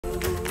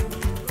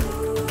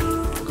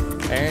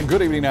And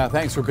good evening now.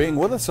 Thanks for being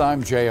with us.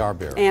 I'm J.R.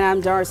 Beer. And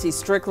I'm Darcy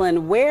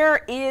Strickland.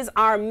 Where is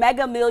our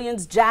Mega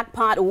Millions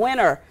jackpot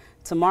winner?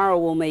 Tomorrow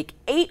will make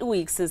 8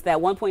 weeks since that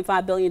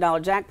 $1.5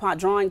 billion jackpot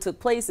drawing took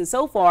place, and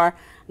so far,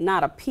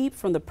 not a peep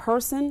from the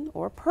person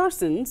or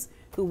persons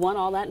who won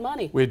all that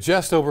money. With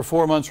just over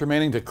 4 months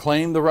remaining to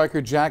claim the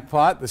record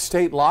jackpot, the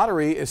state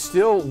lottery is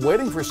still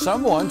waiting for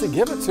someone to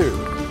give it to.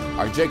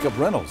 Our Jacob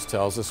Reynolds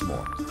tells us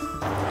more.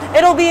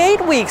 It'll be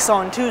 8 weeks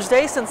on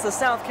Tuesday since the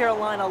South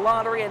Carolina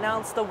lottery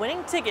announced the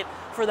winning ticket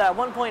for that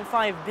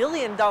 $1.5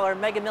 billion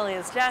Mega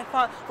Millions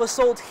jackpot was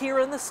sold here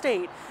in the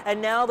state.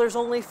 And now there's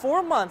only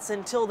 4 months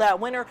until that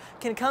winner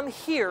can come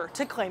here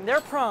to claim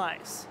their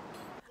prize.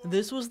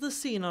 This was the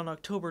scene on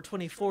October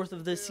 24th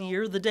of this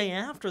year, the day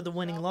after the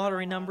winning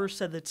lottery number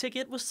said the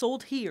ticket was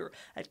sold here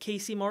at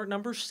Casey Mart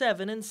number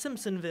 7 in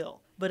Simpsonville.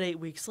 But 8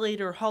 weeks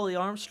later, Holly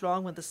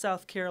Armstrong with the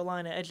South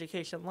Carolina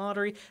Education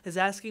Lottery is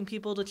asking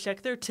people to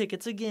check their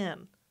tickets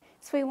again.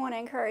 So we want to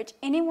encourage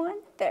anyone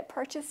that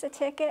purchased a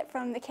ticket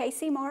from the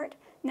Casey Mart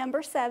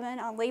number 7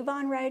 on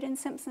Levon Road in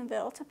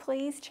Simpsonville to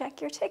please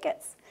check your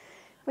tickets.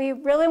 We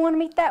really want to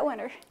meet that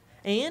winner.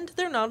 And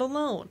they're not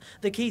alone.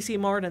 The Casey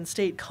Mart and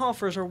state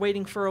coffers are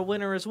waiting for a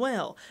winner as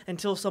well.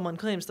 Until someone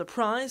claims the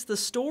prize, the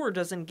store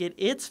doesn't get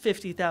its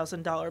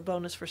 $50,000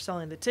 bonus for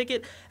selling the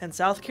ticket, and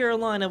South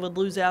Carolina would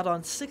lose out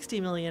on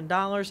 $60 million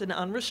in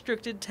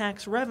unrestricted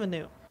tax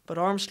revenue. But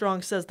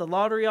Armstrong says the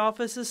lottery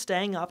office is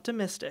staying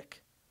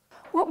optimistic.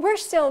 Well, we're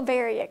still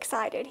very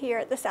excited here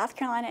at the South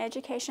Carolina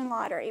Education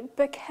Lottery.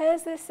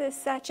 Because this is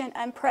such an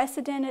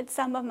unprecedented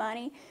sum of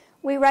money,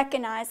 we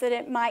recognize that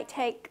it might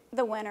take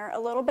the winner a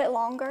little bit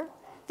longer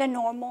than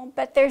normal,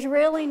 but there's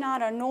really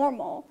not a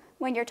normal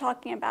when you're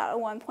talking about a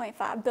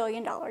 $1.5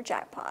 billion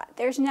jackpot.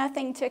 There's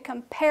nothing to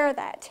compare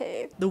that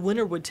to. The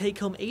winner would take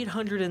home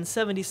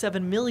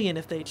 $877 million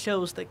if they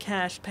chose the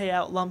cash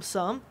payout lump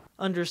sum.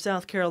 Under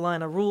South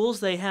Carolina rules,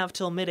 they have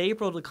till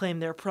mid-April to claim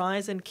their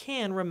prize and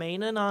can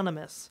remain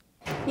anonymous.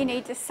 You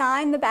need to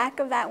sign the back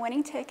of that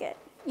winning ticket.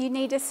 You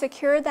need to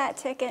secure that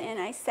ticket in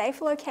a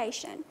safe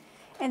location.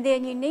 And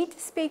then you need to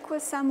speak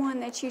with someone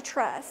that you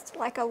trust,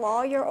 like a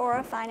lawyer or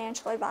a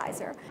financial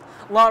advisor.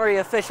 Lottery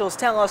officials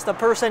tell us the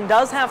person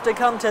does have to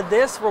come to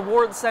this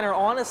reward center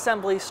on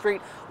Assembly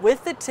Street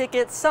with the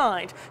ticket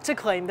signed to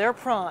claim their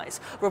prize.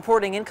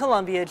 Reporting in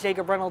Columbia,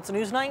 Jacob Reynolds,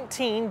 News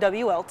 19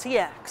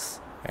 WLTX.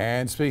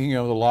 And speaking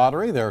of the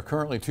lottery, there are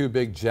currently 2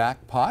 big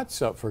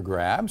jackpots up for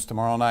grabs.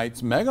 Tomorrow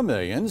night's Mega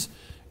Millions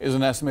is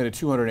an estimated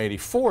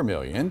 $284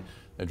 million.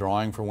 The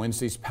drawing for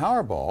Wednesday's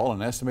Powerball,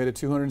 an estimated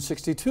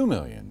 $262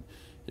 million.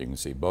 You can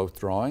see both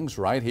drawings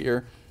right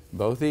here,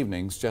 both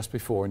evenings, just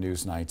before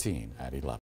News 19 at 11.